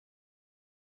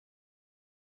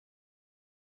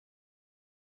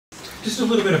Just a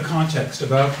little bit of context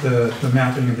about the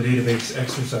mapping of the database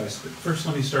exercise. But first,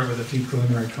 let me start with a few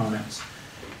preliminary comments.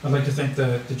 I'd like to thank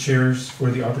the chairs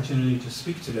for the opportunity to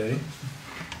speak today.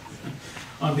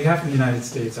 On behalf of the United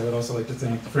States, I would also like to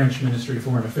thank the French Ministry of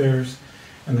Foreign Affairs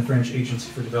and the French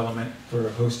Agency for Development for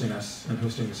hosting us and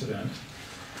hosting this event.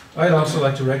 I'd also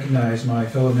like to recognize my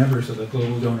fellow members of the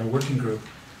Global Donor Working Group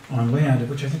on Land,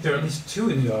 of which I think there are at least 2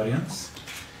 in the audience.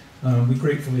 We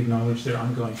gratefully acknowledge their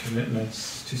ongoing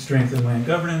commitments to strengthen land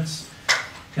governance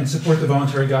and support the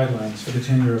voluntary guidelines for the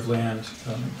tenure of land,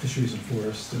 fisheries, and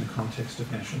forests in the context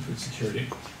of national food security.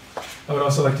 I would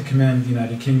also like to commend the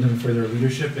United Kingdom for their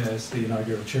leadership as the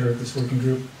inaugural chair of this working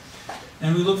group.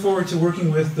 And we look forward to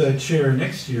working with the chair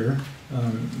next year,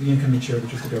 the incoming chair,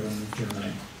 which is the government of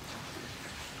Germany.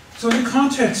 So in the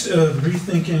context of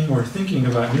rethinking or thinking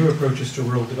about new approaches to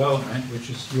rural development,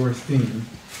 which is your theme,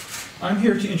 I'm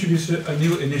here to introduce a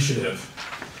new initiative,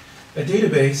 a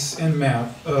database and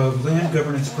map of land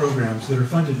governance programs that are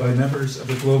funded by members of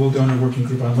the Global Donor Working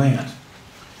Group on Land.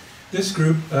 This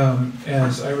group,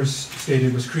 as Iris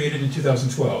stated, was created in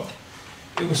 2012.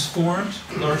 It was formed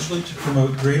largely to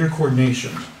promote greater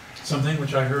coordination, something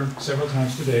which I heard several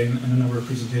times today in a number of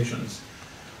presentations,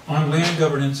 on land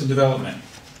governance and development.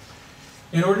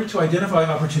 In order to identify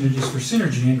opportunities for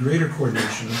synergy and greater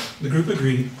coordination, the group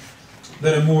agreed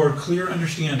that a more clear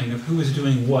understanding of who is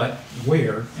doing what,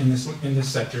 where, in this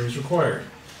sector is required.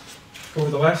 Over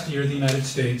the last year, the United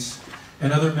States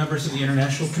and other members of the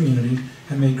international community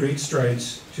have made great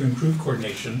strides to improve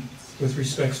coordination with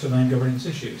respect to land governance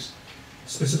issues,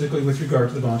 specifically with regard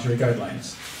to the voluntary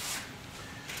guidelines.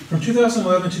 From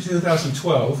 2011 to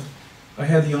 2012, I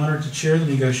had the honor to chair the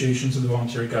negotiations of the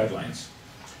voluntary guidelines,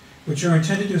 which are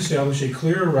intended to establish a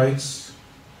clearer rights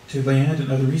to land and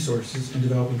other resources in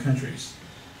developing countries.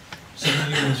 Some of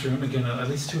you in this room, again, at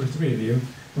least 2 or 3 of you,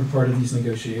 were part of these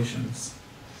negotiations.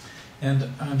 And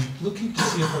I'm looking to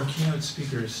see if our keynote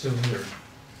speaker is still here.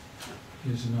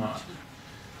 He is not.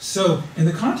 So, in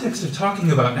the context of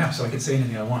talking about, now, so I can say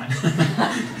anything I want.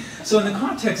 So in the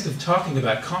context of talking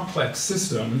about complex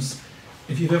systems,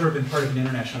 if you've ever been part of an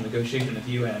international negotiation at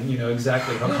the UN, you know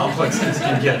exactly how complex things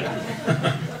can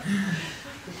get.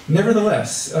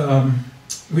 Nevertheless,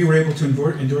 we were able to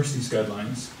endorse these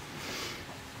guidelines.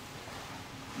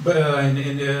 But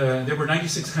there were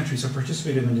 96 countries that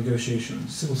participated in the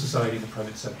negotiations, civil society and the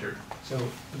private sector. So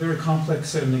a very complex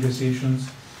set of negotiations,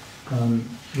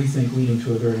 we think leading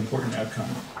to a very important outcome.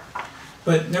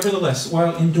 But nevertheless,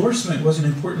 while endorsement was an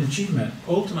important achievement,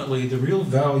 ultimately the real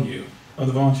value of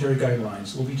the voluntary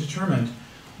guidelines will be determined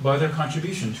by their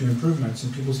contribution to improvements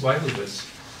in people's livelihoods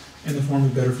in the form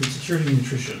of better food security and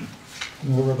nutrition,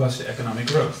 more robust economic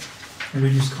growth, and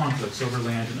reduced conflicts over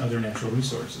land and other natural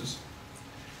resources.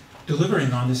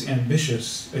 Delivering on this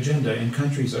ambitious agenda in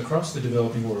countries across the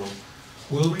developing world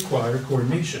will require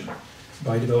coordination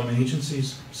by development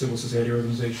agencies, civil society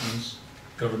organizations,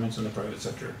 governments, and the private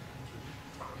sector.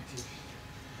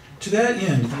 To that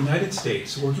end, the United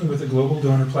States, working with the Global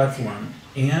Donor Platform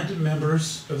and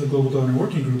members of the Global Donor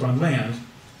Working Group on Land,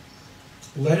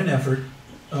 led an effort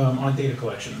on data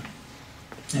collection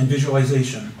and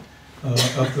visualization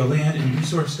of the land and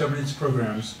resource governance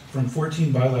programs from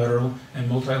 14 bilateral and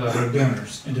multilateral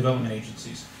donors and development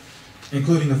agencies,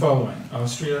 including the following: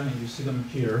 Austria, and you see them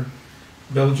here,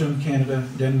 Belgium, Canada,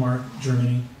 Denmark,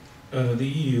 Germany, the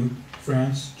EU,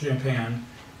 France, Japan,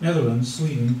 Netherlands,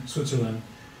 Sweden, Switzerland,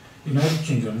 United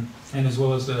Kingdom, and as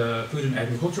well as the Food and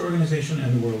Agriculture Organization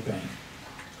and the World Bank.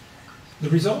 The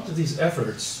result of these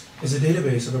efforts is a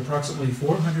database of approximately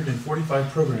 445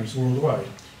 programs worldwide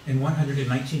in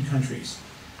 119 countries,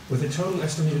 with a total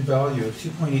estimated value of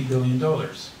 $2.8 billion.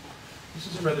 This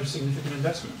is a rather significant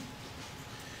investment.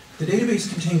 The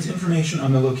database contains information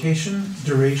on the location,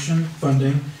 duration,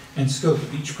 funding, and scope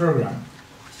of each program,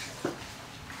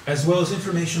 as well as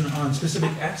information on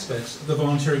specific aspects of the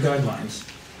voluntary guidelines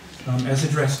as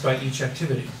addressed by each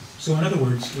activity. So in other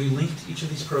words, we linked each of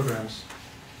these programs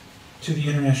to the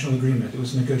international agreement that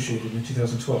was negotiated in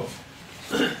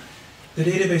 2012. The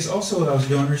database also allows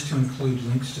donors to include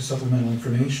links to supplemental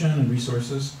information and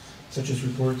resources, such as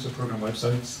reports or program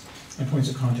websites, and points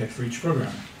of contact for each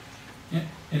program.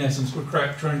 In essence, we're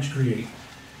trying to create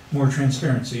more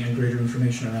transparency and greater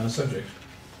information around the subject.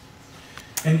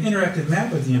 An interactive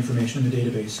map of the information in the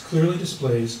database clearly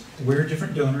displays where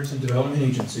different donors and development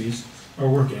agencies are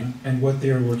working and what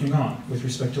they are working on with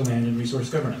respect to land and resource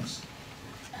governance.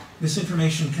 This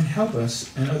information can help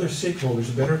us and other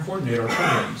stakeholders better coordinate our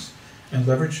programs and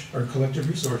leverage our collective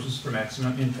resources for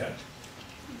maximum impact.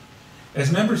 As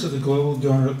members of the Global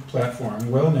Donor Platform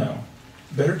well know,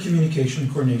 better communication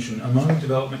and coordination among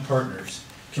development partners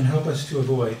can help us to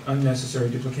avoid unnecessary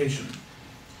duplication,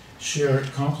 share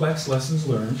complex lessons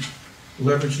learned,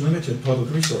 leverage limited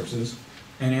public resources,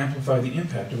 and amplify the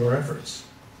impact of our efforts.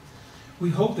 We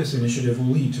hope this initiative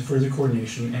will lead to further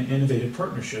coordination and innovative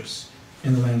partnerships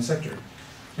in the land sector,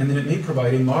 and that it may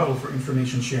provide a model for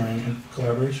information sharing and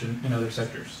collaboration in other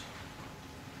sectors.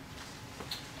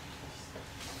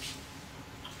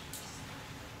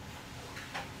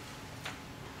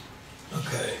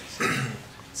 Okay,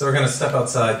 so we're going to step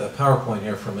outside the PowerPoint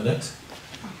here for a minute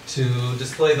to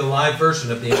display the live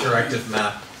version of the interactive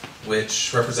map,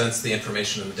 which represents the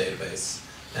information in the database.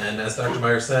 And as Dr.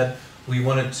 Myers said, we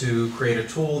wanted to create a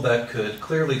tool that could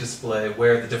clearly display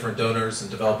where the different donors and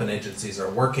development agencies are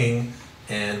working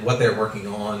and what they're working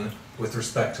on with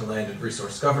respect to land and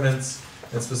resource governance,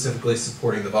 and specifically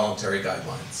supporting the voluntary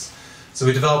guidelines. So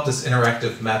we developed this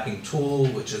interactive mapping tool,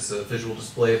 which is a visual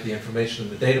display of the information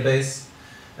in the database.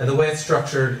 And the way it's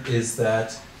structured is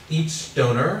that each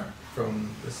donor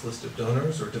from this list of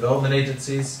donors or development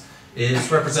agencies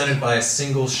is represented by a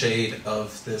single shade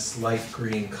of this light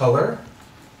green color.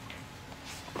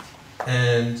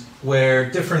 And where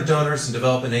different donors and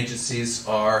development agencies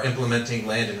are implementing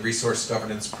land and resource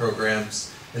governance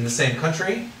programs in the same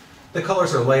country, the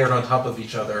colors are layered on top of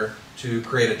each other to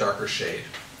create a darker shade.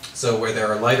 So where there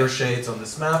are lighter shades on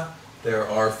this map, there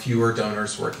are fewer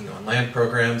donors working on land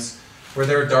programs. Where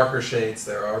there are darker shades,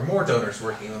 there are more donors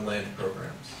working on land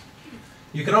programs.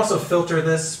 You can also filter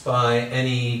this by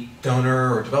any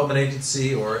donor or development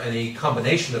agency or any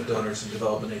combination of donors and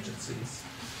development agencies.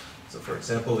 So for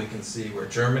example, we can see where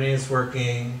Germany is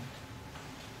working,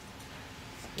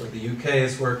 where the UK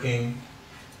is working,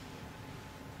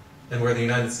 and where the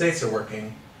United States are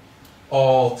working,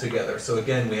 all together. So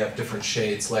again, we have different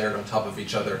shades layered on top of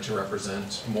each other to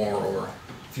represent more or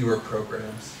fewer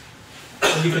programs.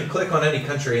 And you can click on any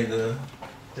country in the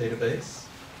database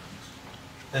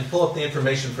and pull up the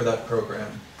information for that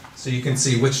program. So you can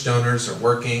see which donors are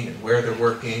working and where they're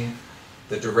working,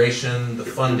 the duration, the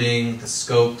funding, the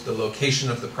scope, the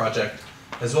location of the project,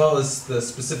 as well as the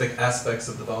specific aspects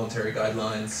of the voluntary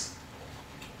guidelines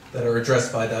that are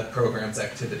addressed by that program's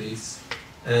activities.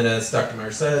 And as Dr.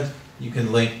 Myers said, you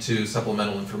can link to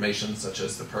supplemental information such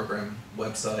as the program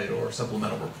website or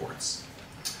supplemental reports.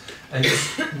 And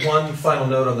just one final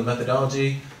note on the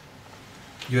methodology.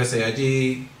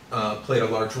 USAID played a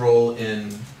large role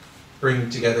in bringing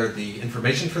together the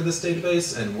information for this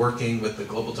database and working with the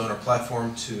Global Donor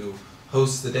Platform to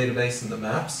host the database and the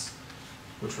maps,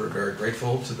 which we're very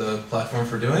grateful to the platform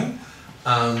for doing.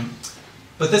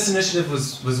 But this initiative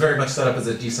was very much set up as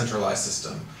a decentralized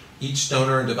system. Each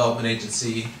donor and development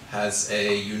agency has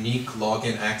a unique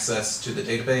login access to the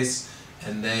database,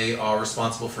 and they are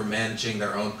responsible for managing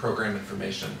their own program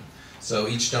information. So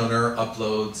each donor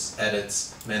uploads,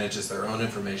 edits, manages their own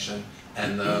information,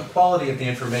 and the quality of the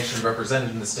information represented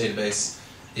in this database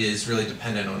is really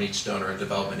dependent on each donor and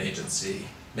development agency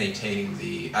maintaining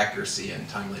the accuracy and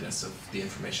timeliness of the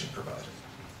information provided.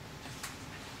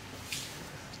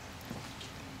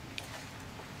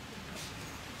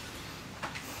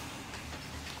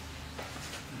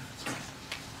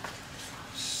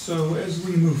 So as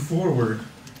we move forward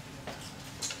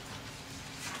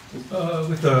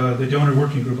with the donor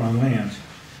working group on land,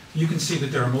 you can see that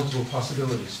there are multiple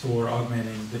possibilities for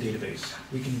augmenting the database.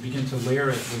 We can begin to layer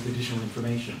it with additional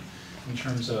information in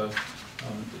terms of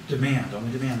demand,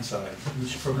 on the demand side,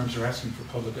 which programs are asking for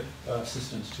public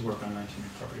assistance to work on land tenure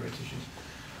property rights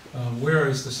issues. Where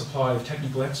is the supply of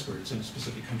technical experts in a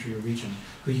specific country or region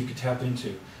who you could tap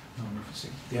into?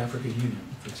 The African Union,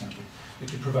 for example. It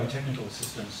could provide technical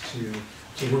assistance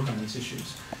to work on these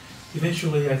issues.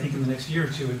 Eventually, I think in the next year or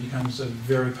two, it becomes a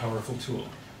very powerful tool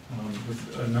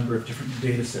with a number of different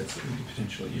data sets that we could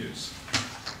potentially use.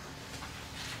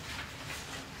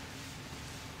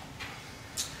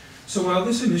 So while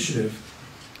this initiative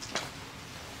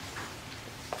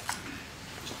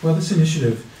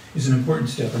is an important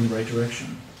step in the right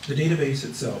direction, the database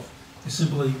itself is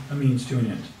simply a means to an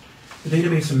end. The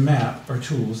database and map are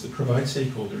tools that provide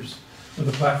stakeholders with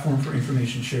a platform for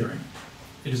information sharing.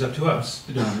 It is up to us,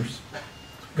 the donors,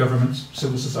 governments,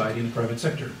 civil society, and the private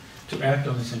sector, to act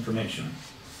on this information.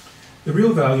 The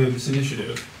real value of this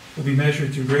initiative will be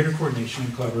measured through greater coordination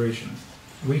and collaboration.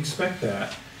 We expect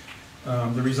that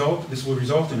this will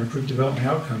result in improved development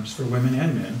outcomes for women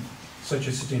and men, such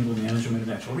as sustainable management of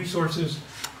natural resources,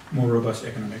 more robust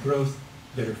economic growth,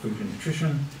 better food and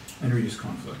nutrition, and reduced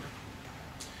conflict.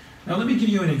 Now let me give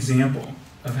you an example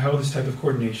of how this type of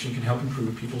coordination can help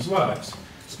improve people's lives.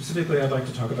 Specifically, I'd like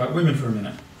to talk about women for a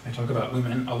minute. I talk about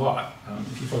women a lot,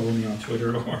 if you follow me on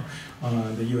Twitter or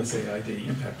on the USAID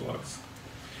impact blogs.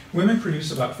 Women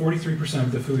produce about 43%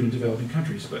 of the food in developing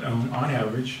countries, but own, on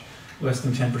average, less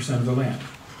than 10% of the land.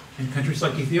 In countries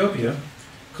like Ethiopia,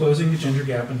 closing the gender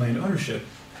gap in land ownership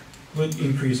would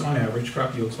increase, on average,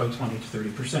 crop yields by 20 to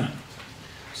 30%.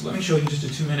 So let me show you just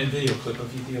a 2-minute video clip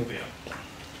of Ethiopia.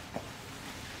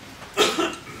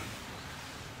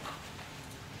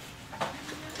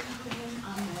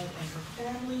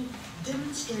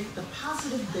 Demonstrate the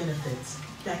positive benefits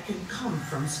that can come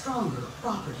from stronger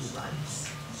property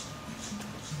rights.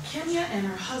 Kenya and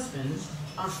her husband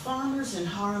are farmers in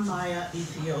Haramaya,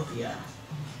 Ethiopia.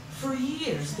 For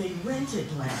years, they rented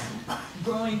land,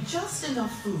 growing just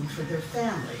enough food for their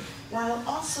family, while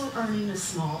also earning a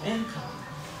small income.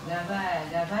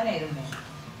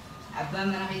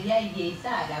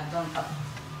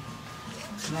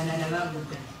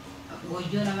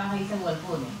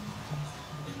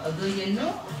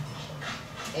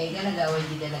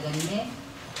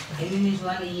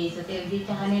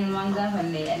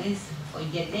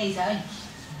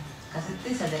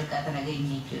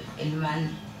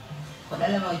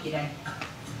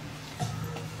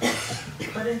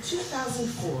 But in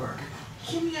 2004,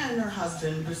 Kenya and her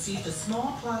husband received a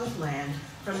small plot of land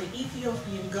from the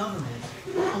Ethiopian government,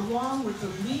 along with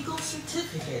a legal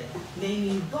certificate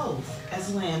naming both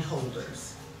as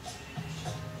landholders.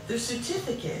 The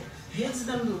certificate gives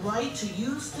them the right to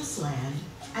use this land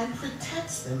and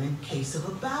protects them in case of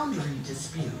a boundary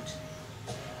dispute.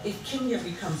 If Kenya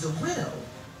becomes a widow,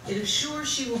 it assures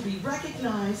she will be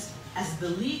recognized as the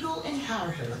legal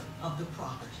inheritor of the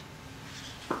property.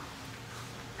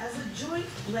 As a joint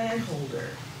landholder,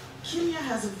 Kenya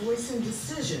has a voice in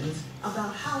decisions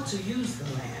about how to use the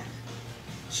land.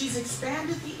 She's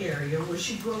expanded the area where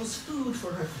she grows food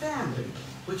for her family,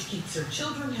 which keeps her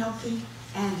children healthy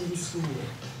and in school.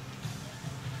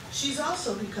 She's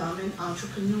also become an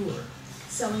entrepreneur,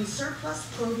 selling surplus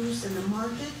produce in the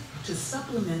market to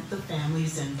supplement the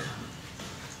family's income.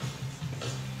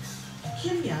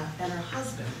 Kenya and her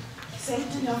husband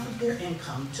saved enough of their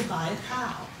income to buy a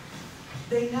cow.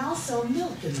 They now sell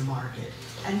milk in the market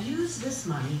and use this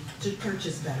money to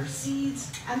purchase better seeds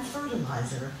and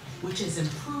fertilizer, which has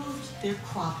improved their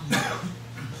crop yield.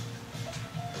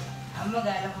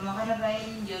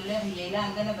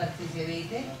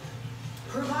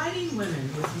 Providing women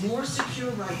with more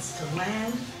secure rights to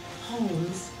land,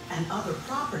 homes, and other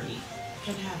property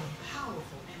can have a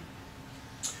powerful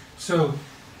impact. So,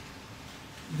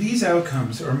 these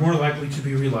outcomes are more likely to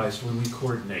be realized when we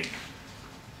coordinate.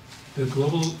 The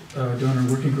Global Donor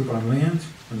Working Group on Land,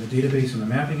 and the database and the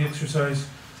mapping exercise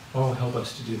all help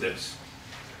us to do this.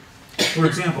 For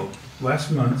example,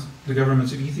 last month, the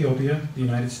governments of Ethiopia, the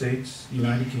United States, the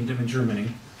United Kingdom, and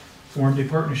Germany formed a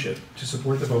partnership to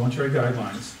support the Voluntary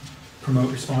Guidelines,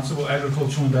 promote responsible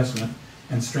agricultural investment,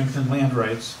 and strengthen land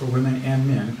rights for women and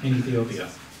men in Ethiopia.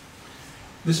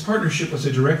 This partnership was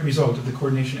a direct result of the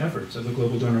coordination efforts of the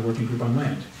Global Donor Working Group on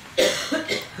Land.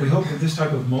 We hope that this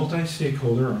type of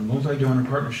multi-stakeholder or multi-donor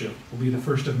partnership will be the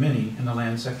first of many in the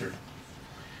land sector.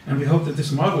 And we hope that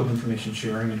this model of information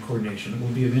sharing and coordination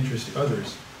will be of interest to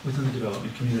others within the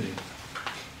development community.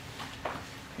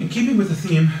 In keeping with the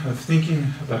theme of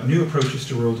thinking about new approaches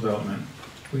to rural development,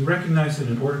 we recognize that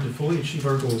in order to fully achieve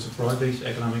our goals of broad-based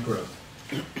economic growth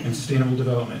and sustainable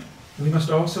development, we must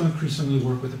also increasingly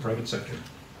work with the private sector.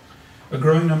 A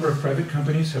growing number of private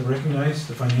companies have recognized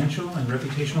the financial and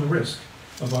reputational risk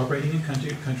of operating in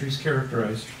countries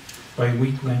characterized by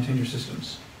weak land tenure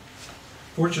systems.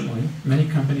 Fortunately, many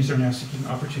companies are now seeking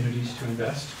opportunities to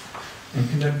invest and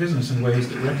conduct business in ways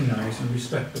that recognize and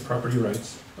respect the property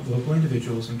rights of local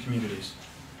individuals and communities.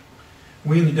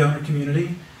 We in the donor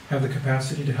community have the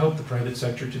capacity to help the private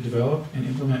sector to develop and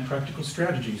implement practical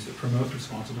strategies that promote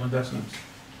responsible investments,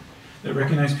 that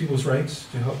recognize people's rights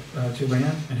to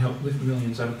land and help lift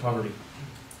millions out of poverty.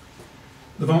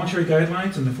 The voluntary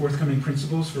guidelines and the forthcoming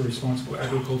principles for responsible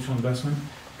agricultural investment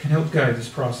can help guide this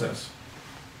process.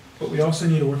 But we also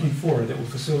need a working fora that will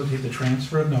facilitate the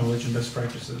transfer of knowledge and best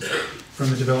practices from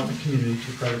the development community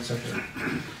to the private sector,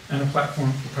 and a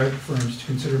platform for private firms to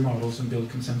consider models and build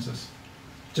consensus.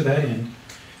 To that end,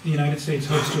 the United States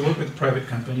hopes to work with private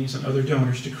companies and other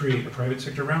donors to create a private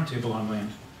sector roundtable on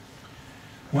land.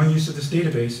 One use of this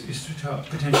database is to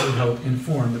potentially help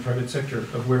inform the private sector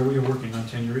of where we are working on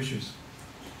tenure issues.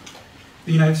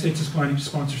 The United States is planning to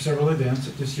sponsor several events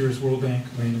at this year's World Bank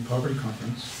Land and Poverty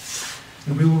Conference,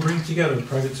 and we will bring together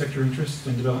private sector interests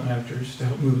and development actors to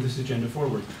help move this agenda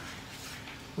forward.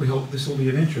 We hope this will be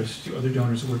of interest to other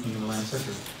donors working in the land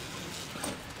sector.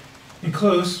 In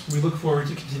close, we look forward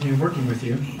to continuing working with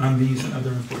you on these and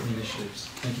other important initiatives.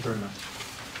 Thank you very much.